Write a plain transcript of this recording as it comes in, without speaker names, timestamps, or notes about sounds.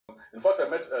In fact, I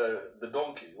met the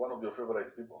Donkey, one of your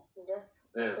favorite people. Yes.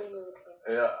 Yes. So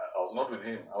Yeah, I was not with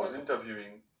him. I was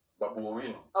interviewing Babu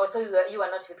Owino. Oh, so you were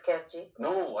not with KRG?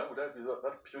 No, why would I be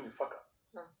that puny fucker?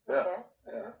 Oh, okay.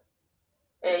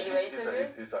 Yeah.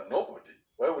 He's a nobody.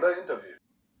 Why would I interview?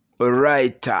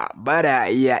 Alright, baada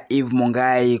ya Eve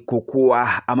Mungai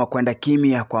kukua ama kwenda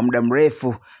kimya kwa muda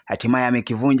mrefu, hatimaye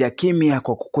amekivunja kimya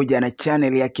kwa kukuja na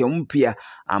channel yake mpya,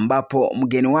 ambapo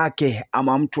mgeni wake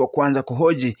ama mtu wa kwanza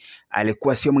kuhoji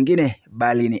alikuwa sio mwingine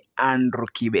bali ni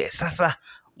Kibe. Sasa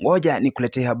ngoja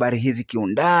nikuletee habari hizi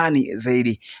kiundani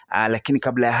zaidi, lakini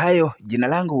kabla ya hayo, jina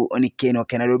langu ni Ken wa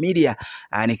Kenado Media,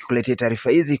 nikikuletea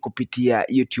taarifa hizi kupitia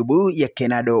YouTube ya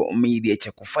Kenado Media.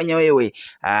 Cha kufanya wewe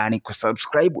ni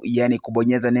kusubscribe, yani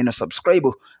kubonyeza neno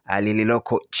subscribe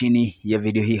lililoko chini ya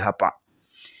video hii hapa.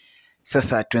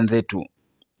 Sasa twenzetu.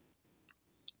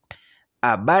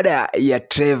 Baada ya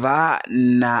Trevor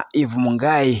na Eve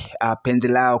Mungai penzi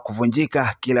lao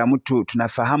kuvunjika, kila mtu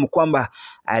tunafahamu kwamba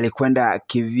alikwenda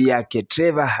kivyake.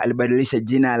 Trevor alibadilisha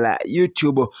jina la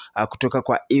YouTube kutoka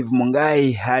kwa Eve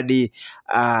Mungai hadi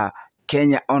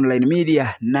Kenya Online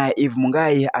Media, na Eve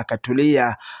Mungai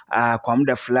akatulia kwa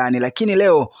muda fulani, lakini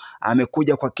leo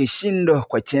amekuja kwa kishindo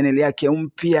kwa channel yake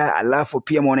mpya, alafu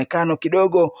pia muonekano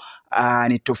kidogo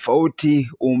ni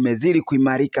tofauti, umezidi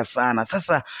kuimarika sana.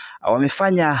 Sasa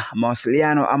wamefanya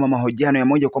mawasiliano ama mahojiano ya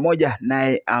moja kwa moja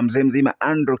naye mzee mzima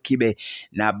Kibe,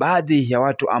 na baadhi ya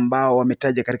watu ambao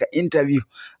wametaja katika interview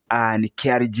ni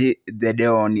KRG the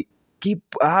Donkey.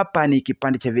 Hapa ni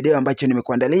kipande cha video ambacho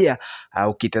nimekuandalia,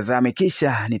 ukitazame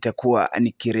kisha nitakuwa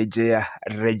nikirejea.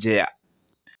 Does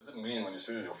it mean when you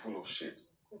say you're full of shit?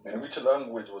 In which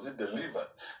language was it delivered?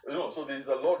 You know, so there's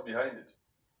a lot behind it.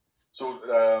 So,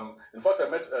 in fact, I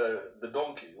met the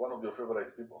Donkey, one of your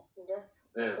favorite people.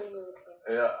 Yes.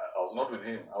 Yeah, I was not with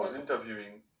him. I was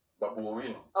interviewing Babu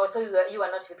Owino. Oh, so you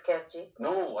were not with KRG?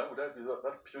 No, why would I be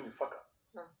that puny fucker?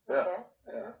 Oh, okay.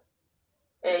 Yeah.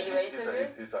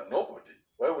 He's a nobody.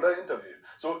 Why would I interview?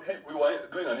 So we were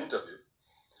doing an interview,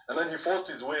 and then he forced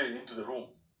his way into the room.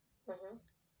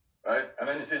 Right? And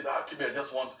then he says, Kibe, I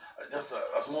just want just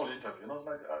a small interview. And I was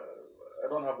like, I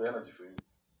don't have the energy for you.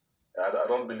 I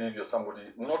don't believe you're somebody,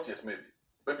 not yet maybe.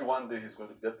 Maybe one day he's going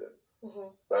to get there.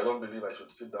 But I don't believe I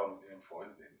should sit down with him for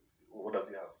anything. What does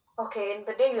he have? Okay, and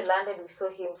the day you landed, we saw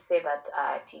him say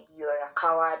that you are a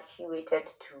coward. He waited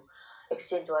to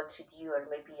exchange words with you or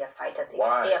maybe a fight at the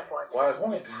airport. Why?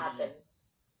 Who is he?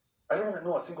 I don't even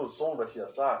know a single song that he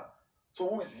has sung. So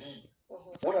who is he?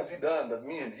 What has he done that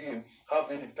me and him have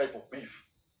any type of beef?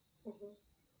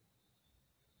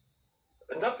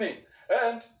 Nothing.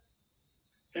 And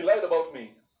he lied about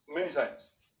me many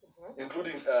times,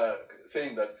 including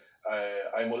saying that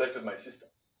I molested my sister.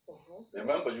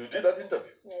 Remember, you did that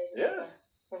interview? Yes.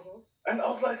 And I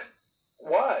was like,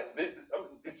 why?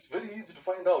 It's very easy to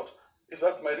find out if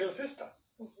that's my real sister.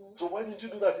 So why didn't you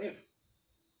do that, Eve?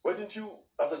 Why didn't you,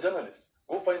 as a journalist,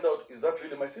 go find out, is that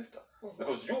really my sister?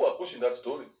 Because you are pushing that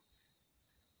story.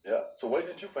 Yeah. So why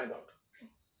didn't you find out?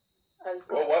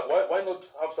 Well, why not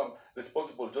have some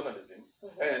responsible journalism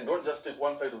and don't just take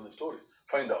one side of the story?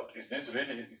 Find out, is this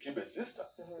really Kibe's sister?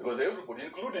 Because everybody,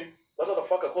 including that other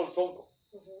fucker called Sonko.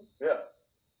 Yeah.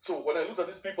 So when I look at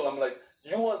these people, I'm like,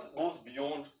 yours goes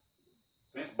beyond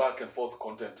this back and forth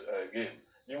content game.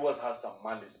 Yours has some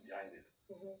malice behind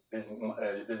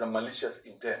it. There's a malicious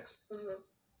intent.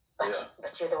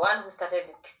 But you're the one who started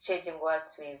exchanging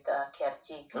words with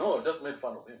KRG. No, I just made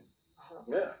fun of him.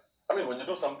 Yeah. I mean, when you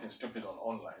do something stupid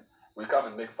online, we come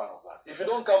and make fun of that. If you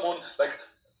don't come on, like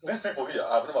these people here,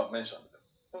 I've never mentioned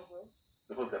them.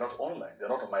 Because they're not online. They're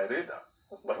not on my radar.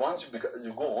 But once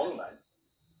you go online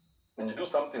and you do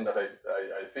something that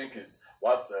I think is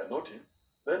worth noting,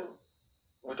 then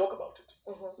we talk about it.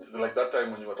 Like that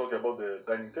time when you were talking about the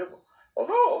dining table. I was,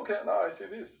 oh, okay, now I see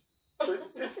this. So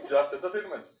it's just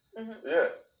entertainment.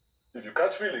 Yes. If you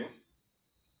catch feelings,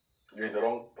 you're in the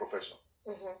wrong profession.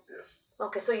 Yes.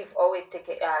 Okay, so you've always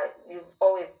assumed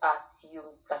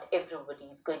that everybody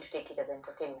is going to take it as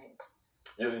entertainment.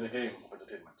 You're in the game of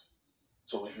entertainment.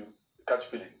 So if you catch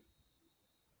feelings,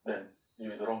 then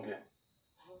you're in the wrong game.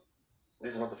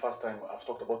 This is not the first time I've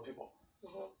talked about people.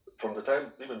 From the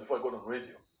time, even before I got on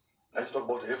radio, I used to talk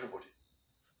about everybody.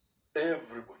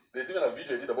 Everybody. There's even a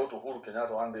video I did about Uhuru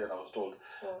Kenyatta one day, and I was told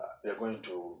they're going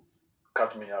to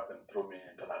cut me up and throw me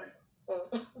into the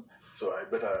river. So I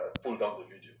better pull down the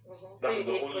video. That is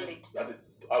the only.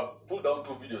 I've pulled down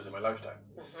 2 videos in my lifetime.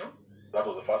 That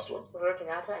was the first one.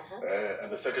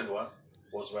 And the second one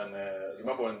was when,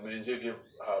 remember when Menje gave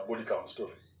her body count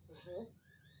story?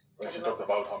 When she talked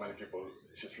about how many people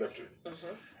she slept with.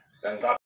 And that